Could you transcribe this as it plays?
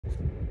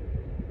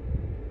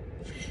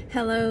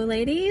Hello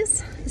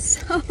ladies.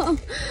 So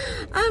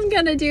I'm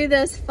gonna do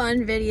this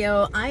fun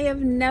video. I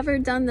have never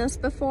done this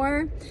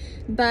before,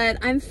 but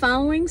I'm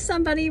following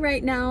somebody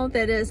right now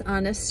that is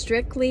on a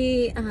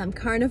strictly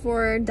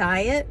carnivore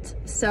diet.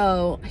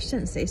 So I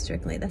shouldn't say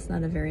strictly, that's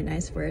not a very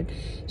nice word.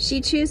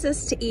 She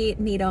chooses to eat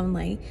meat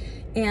only.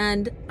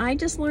 And I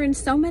just learned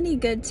so many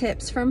good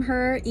tips from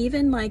her,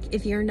 even like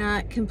if you're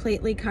not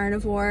completely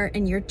carnivore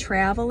and you're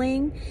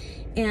traveling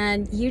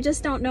and you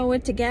just don't know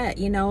what to get,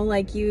 you know,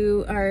 like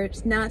you are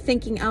not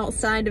thinking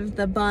outside of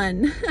the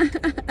bun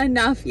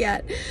enough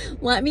yet.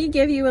 Let me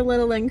give you a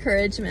little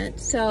encouragement.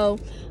 So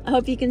I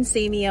hope you can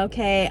see me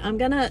okay. I'm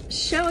gonna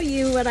show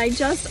you what I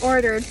just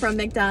ordered from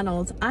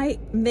McDonald's.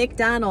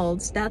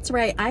 McDonald's, that's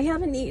right. I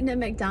haven't eaten at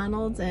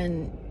McDonald's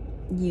in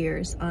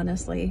years,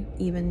 honestly,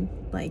 even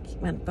like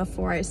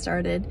before I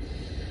started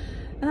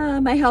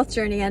my health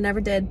journey. I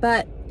never did.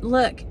 But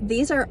look,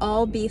 these are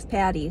all beef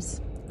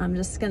patties. I'm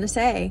just gonna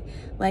say,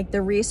 like,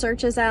 the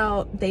research is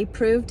out, they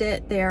proved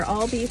it, they're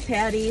all beef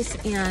patties.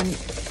 And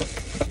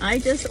I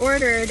just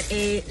ordered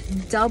a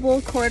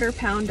double quarter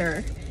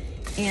pounder,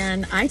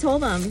 and I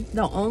told them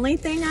the only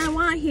thing I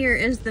want here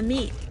is the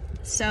meat.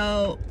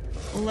 So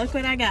look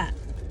what I got.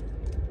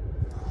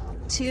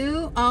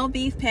 2 all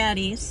beef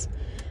patties.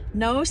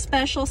 No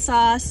special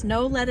sauce,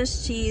 no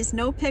lettuce, cheese,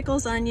 no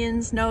pickles,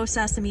 onions, no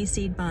sesame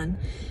seed bun.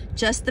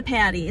 Just the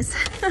patties.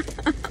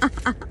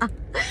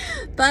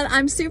 But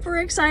I'm super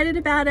excited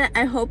about it.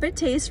 I hope it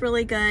tastes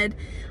really good.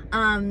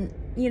 You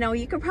know,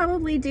 you could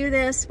probably do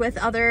this with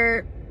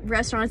other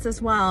restaurants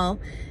as well,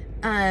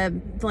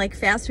 like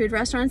fast food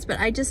restaurants, but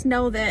I just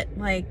know that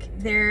like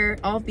their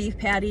all beef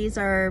patties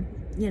are,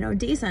 you know,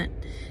 decent.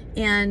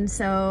 And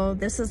so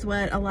this is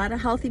what a lot of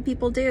healthy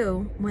people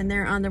do when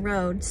they're on the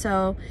road.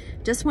 So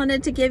just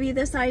wanted to give you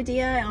this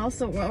idea. I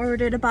also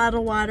ordered a bottle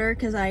of water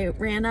because I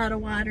ran out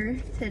of water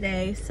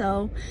today.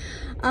 So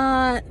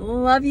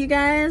love you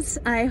guys.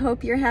 I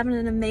hope you're having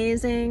an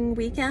amazing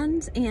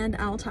weekend, and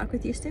I'll talk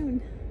with you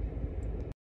soon.